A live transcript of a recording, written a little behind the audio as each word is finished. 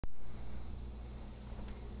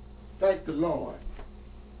Thank the Lord.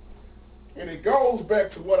 And it goes back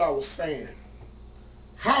to what I was saying.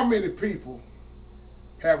 How many people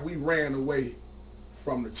have we ran away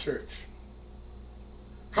from the church?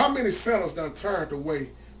 How many sinners done turned away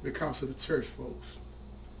because of the church, folks?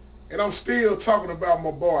 And I'm still talking about my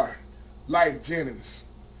boy, Lyfe Jennings.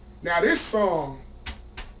 Now this song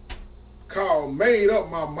called Made Up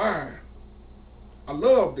My Mind. I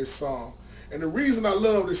love this song. And the reason I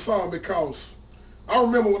love this song because I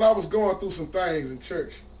remember when I was going through some things in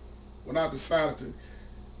church, when I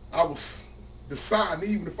was deciding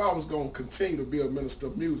even if I was going to continue to be a minister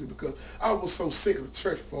of music, because I was so sick of the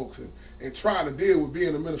church folks and trying to deal with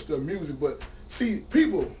being a minister of music. But see,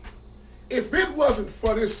 people, if it wasn't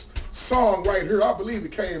for this song right here, I believe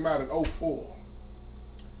it came out in '04.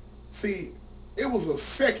 See, it was a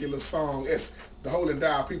secular song, as the Holy and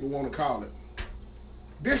Dial people want to call it.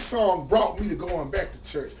 This song brought me to going back to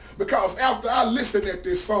church, because after I listened at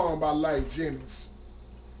this song by Lyfe Jennings,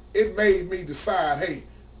 it made me decide, hey,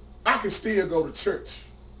 I can still go to church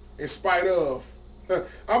in spite of. I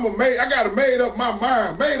got to made up my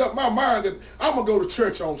mind that I'm going to go to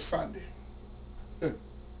church on Sunday.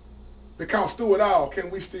 Because through it all,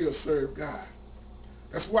 can we still serve God?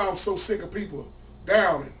 That's why I'm so sick of people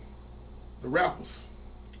downing the rappers.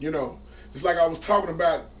 You know, just like I was talking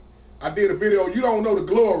about, I did a video, you don't know the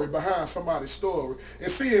glory behind somebody's story.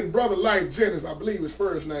 And seeing brother Lyfe Jennings, I believe his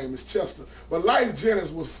first name is Chester, but Lyfe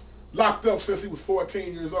Jennings was locked up since he was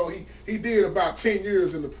 14 years old. He did about 10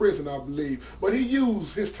 years in the prison, I believe. But he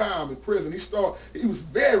used his time in prison. He was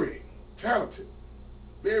very talented.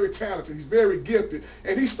 Very talented. He's very gifted.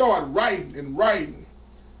 And he started writing and writing.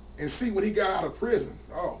 And see, when he got out of prison,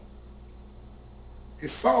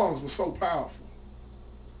 his songs were so powerful.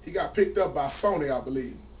 He got picked up by Sony, I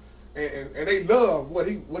believe. And they loved what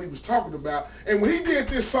he was talking about. And when he did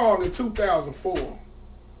this song in 2004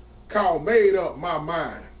 called Made Up My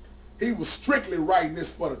Mind, he was strictly writing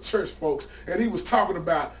this for the church folks, and he was talking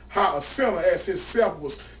about how a sinner as himself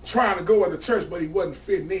was trying to go into church, but he wasn't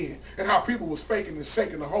fitting in, and how people was faking and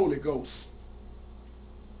shaking the Holy Ghost.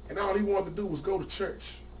 And all he wanted to do was go to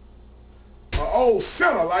church. An old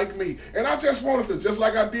sinner like me. And I just wanted to, just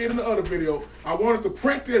like I did in the other video, I wanted to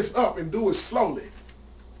print this up and do it slowly,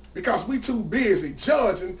 because we too busy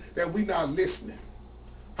judging that we not listening.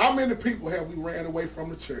 How many people have we ran away from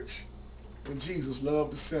the church when Jesus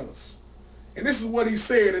loved the sinners? And this is what he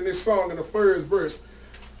said in this song in the first verse.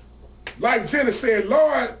 Lyfe Jennings said,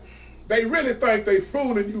 Lord, they really think they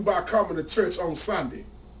fooling you by coming to church on Sunday,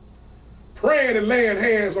 praying and laying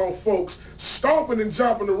hands on folks, stomping and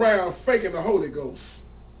jumping around, faking the Holy Ghost.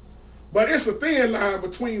 But it's a thin line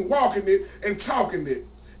between walking it and talking it,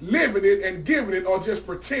 living it and giving it, or just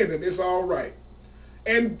pretending it's all right.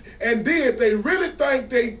 And did they really think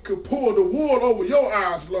they could pull the wool over your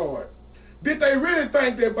eyes, Lord? Did they really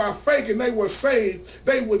think that by faking they were saved,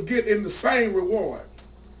 they would get in the same reward?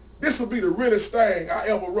 This will be the realest thing I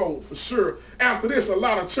ever wrote, for sure. After this, a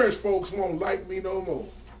lot of church folks won't like me no more.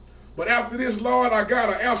 But after this, Lord, I got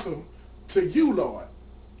to answer to you, Lord.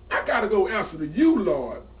 I got to go answer to you,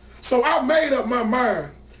 Lord. So I made up my mind.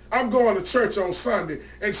 I'm going to church on Sunday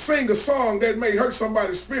and sing a song that may hurt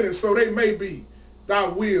somebody's feelings, so they may be, thy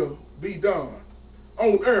will be done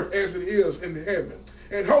on earth as it is in the heaven.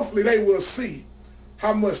 And hopefully they will see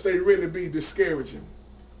how much they really be discouraging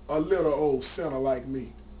a little old sinner like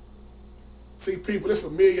me. See, people, it's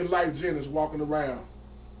a million Lyfe Jennings walking around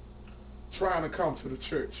trying to come to the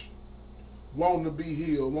church, wanting to be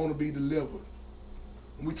healed, wanting to be delivered.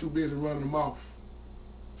 And we too busy running them off.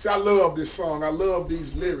 See, I love this song. I love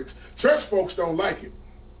these lyrics. Church folks don't like it,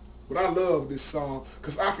 but I love this song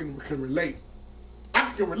because I can relate.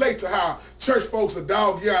 I can relate to how church folks are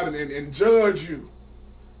dog you out and judge you.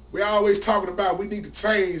 We're always talking about we need to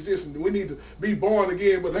change this and we need to be born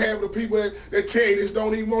again, but half of the people that tell you this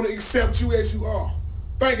don't even want to accept you as you are,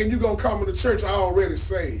 thinking you're going to come to church already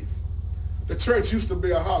saved. The church used to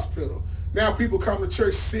be a hospital. Now people come to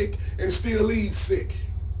church sick and still leave sick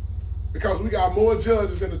because we got more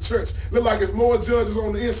judges in the church. Look like there's more judges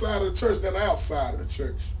on the inside of the church than the outside of the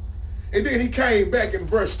church. And then he came back in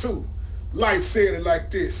verse 2. Lyfe said it like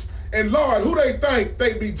this. And Lord, who they think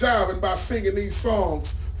they be jiving by singing these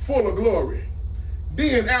songs full of glory?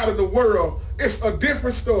 Then out in the world, it's a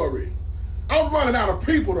different story. I'm running out of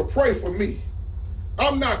people to pray for me.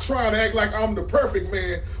 I'm not trying to act like I'm the perfect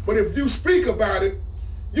man, but if you speak about it,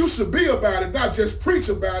 you should be about it, not just preach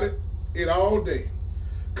about it all day.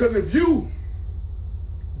 Because if you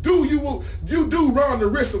do run the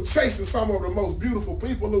risk of chasing some of the most beautiful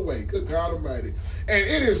people away. Good God Almighty. And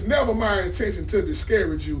it is never my intention to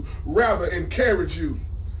discourage you, rather encourage you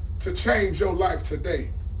to change your life today.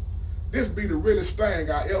 This be the realest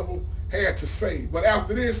thing I ever had to say. But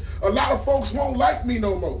after this, a lot of folks won't like me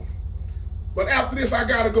no more. But after this, I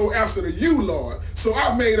got to go answer to you, Lord. So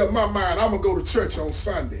I made up my mind. I'm going to go to church on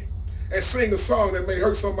Sunday and sing a song that may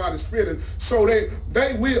hurt somebody's feelings, so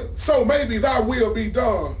so maybe thy will be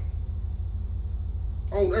done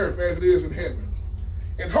on earth as it is in heaven.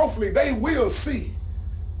 And hopefully they will see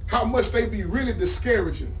how much they be really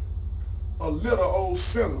discouraging a little old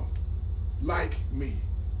sinner like me.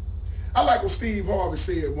 I like what Steve Harvey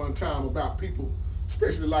said one time about people,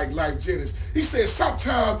 especially like Lyfe Jennings. He said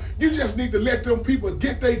sometimes you just need to let them people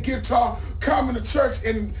get their guitar, come into church,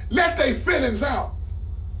 and let their feelings out.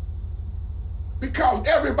 Because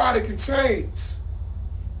everybody can change.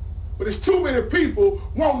 But there's too many people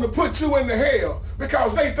wanting to put you in the hell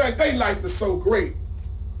because they think their life is so great.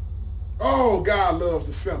 Oh, God loves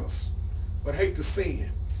the sinners, but hate the sin.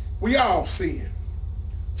 We all sin.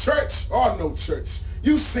 Church or no church,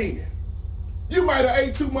 you sin. You might have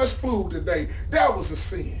ate too much food today. That was a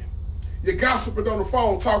sin. You're gossiping on the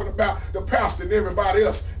phone talking about the pastor and everybody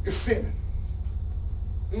else is sinning.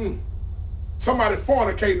 Somebody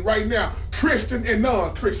fornicating right now, Christian and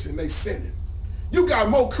non-Christian, they sinning. You got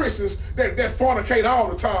more Christians that fornicate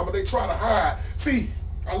all the time, but they try to hide. See,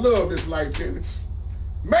 I love this Lyfe Jennings.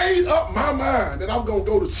 Made up my mind that I'm going to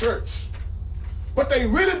go to church. But they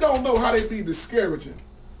really don't know how they be discouraging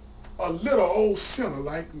a little old sinner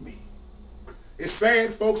like me. It's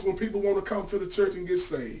sad, folks, when people want to come to the church and get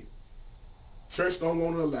saved. Church don't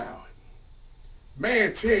want to allow it.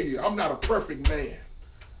 Man, tell you, I'm not a perfect man.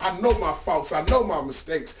 I know my faults, I know my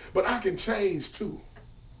mistakes, but I can change too.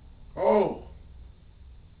 Oh,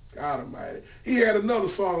 God Almighty. He had another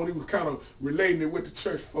song when he was kind of relating it with the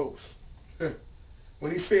church folks.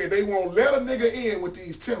 When he said they won't let a nigga in with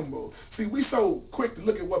these Timbos. See, we so quick to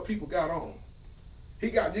look at what people got on. You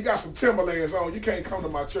got some Timberlands on, you can't come to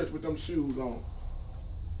my church with them shoes on.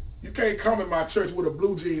 You can't come in my church with a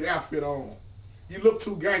blue jean outfit on. You look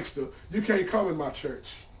too gangster, you can't come in my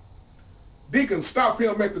church. Deacon, stop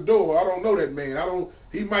him at the door. I don't know that man.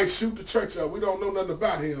 He might shoot the church up. We don't know nothing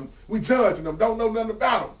about him. We judging him, don't know nothing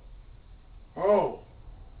about him. Oh,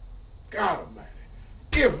 God Almighty.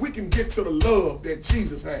 If we can get to the love that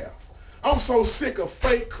Jesus has. I'm so sick of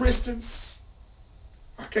fake Christians.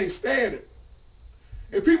 I can't stand it.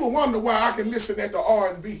 And people wonder why I can listen at the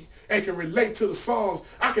R&B and can relate to the songs.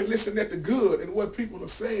 I can listen at the good and what people are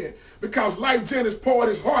saying. Because Lyfe Jennings poured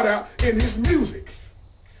his heart out in his music.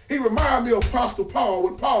 He reminded me of Apostle Paul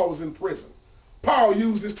when Paul was in prison. Paul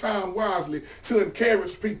used his time wisely to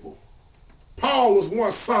encourage people. Paul was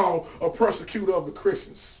once Saul, a persecutor of the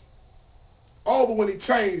Christians. Oh, but when he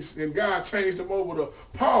changed and God changed him over to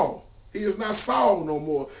Paul, he is not Saul no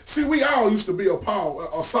more. See, we all used to be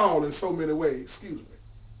a Saul in so many ways. Excuse me.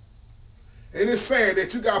 And it's sad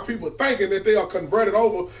that you got people thinking that they are converted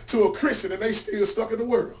over to a Christian and they still stuck in the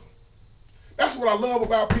world. That's what I love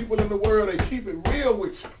about people in the world. They keep it real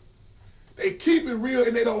with you. They keep it real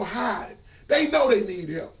and they don't hide it. They know they need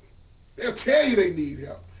help. They'll tell you they need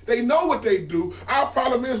help. They know what they do. Our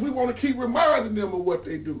problem is we want to keep reminding them of what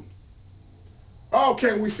they do. Oh,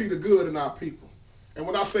 can we see the good in our people? And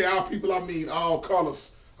when I say our people, I mean all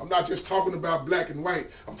colors. I'm not just talking about black and white.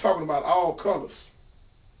 I'm talking about all colors.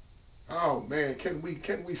 Oh, man, can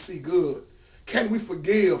we see good? Can we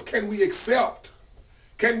forgive? Can we accept?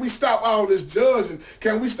 Can we stop all this judging?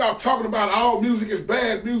 Can we stop talking about all music is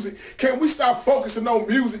bad music? Can we stop focusing on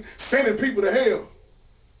music sending people to hell?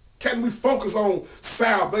 Can we focus on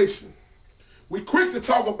salvation? We quick to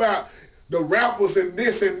talk about the rappers and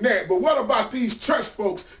this and that, but what about these church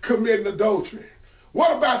folks committing adultery?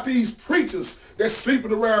 What about these preachers that's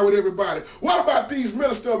sleeping around with everybody? What about these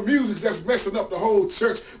ministers of music that's messing up the whole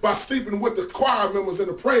church by sleeping with the choir members and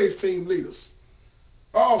the praise team leaders?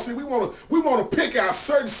 Oh, see, we want to pick out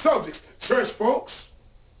certain subjects, church folks.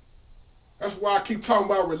 That's why I keep talking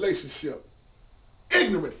about relationship.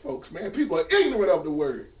 Ignorant folks, man. People are ignorant of the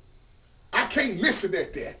word. I can't listen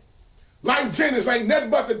at that. Lyfe Jennings ain't nothing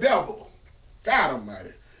but the devil. God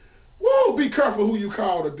Almighty. Woo, be careful who you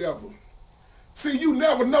call the devil. See, you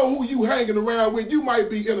never know who you hanging around with. You might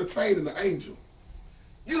be entertaining an angel.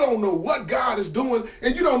 You don't know what God is doing,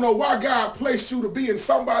 and you don't know why God placed you to be in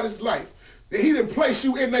somebody's life. And he didn't place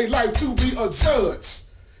you in their life to be a judge.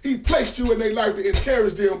 He placed you in their life to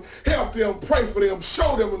encourage them, help them, pray for them,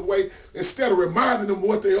 show them in a way, instead of reminding them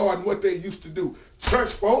what they are and what they used to do.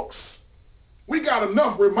 Church folks, we got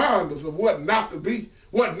enough reminders of what not to be,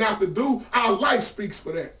 what not to do. Our life speaks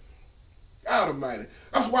for that. God Almighty.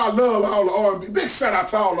 That's why I love all the R&B. Big shout out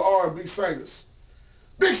to all the R&B singers.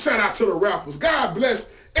 Big shout out to the rappers. God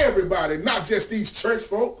bless everybody, not just these church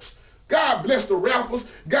folks. God bless the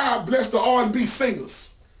rappers. God bless the R&B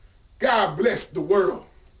singers. God bless the world.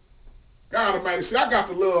 God Almighty, see, I got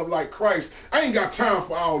to love like Christ. I ain't got time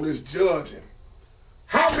for all this judging.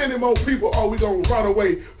 How many more people are we going to run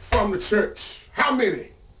away from the church? How many?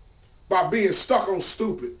 By being stuck on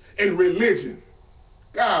stupid and religion.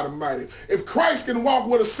 God Almighty. If Christ can walk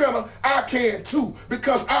with a sinner, I can too,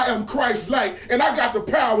 because I am Christ-like, and I got the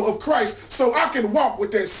power of Christ, so I can walk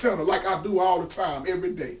with that sinner like I do all the time,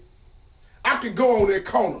 every day. I can go on that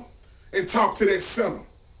corner and talk to that sinner.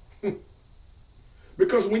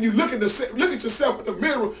 Because when you look at yourself in the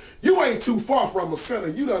mirror, you ain't too far from a sinner.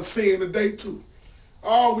 You done sin today too.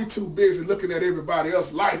 Oh, we too busy looking at everybody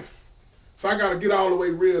else's life. So I got to get all the way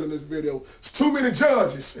real in this video. It's too many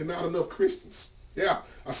judges and not enough Christians. Yeah,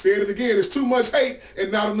 I said it again. It's too much hate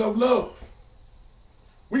and not enough love.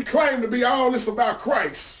 We claim to be all this about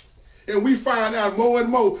Christ, and we find out more and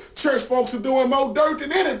more church folks are doing more dirt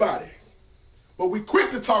than anybody. But we quick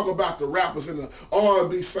to talk about the rappers and the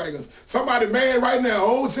R&B singers. Somebody mad right now,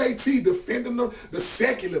 OJT defending the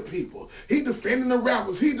secular people. He defending the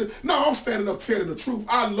rappers. No, I'm standing up telling the truth.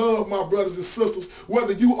 I love my brothers and sisters,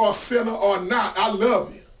 whether you are sinner or not. I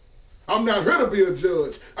love you. I'm not here to be a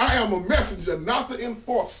judge. I am a messenger, not the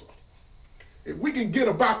enforcer. If we can get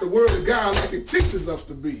about the word of God like it teaches us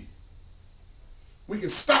to be, we can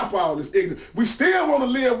stop all this ignorance. We still want to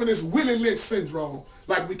live in this Willie Lynch syndrome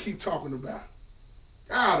like we keep talking about.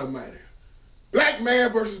 God Almighty. Black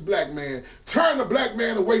man versus black man. Turn the black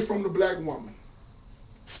man away from the black woman.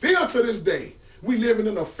 Still to this day, we living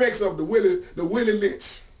in the effects of the Willie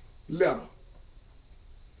Lynch letter.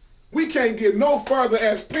 We can't get no further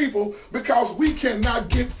as people because we cannot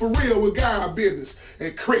get for real with God business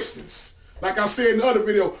and Christians. Like I said in the other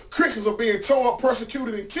video, Christians are being tore up,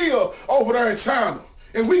 persecuted, and killed over there in China.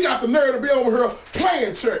 And we got the nerve to be over here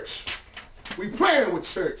playing church. We playing with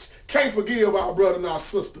church. Can't forgive our brother and our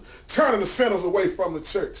sister. Turning the sinners away from the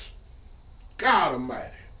church. God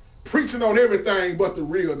Almighty. Preaching on everything but the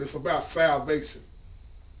realness about salvation.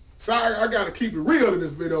 So I got to keep it real in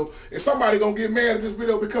this video. And somebody going to get mad at this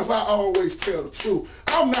video because I always tell the truth.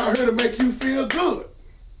 I'm not here to make you feel good.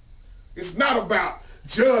 It's not about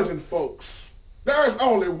judging folks. There is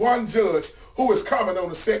only one judge who is coming on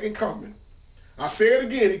the second coming. I say it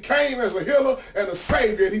again, he came as a healer and a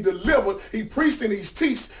savior, and he delivered, he preached and he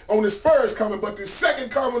teached on his first coming, but this second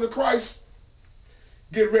coming to Christ,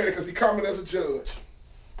 get ready because he's coming as a judge.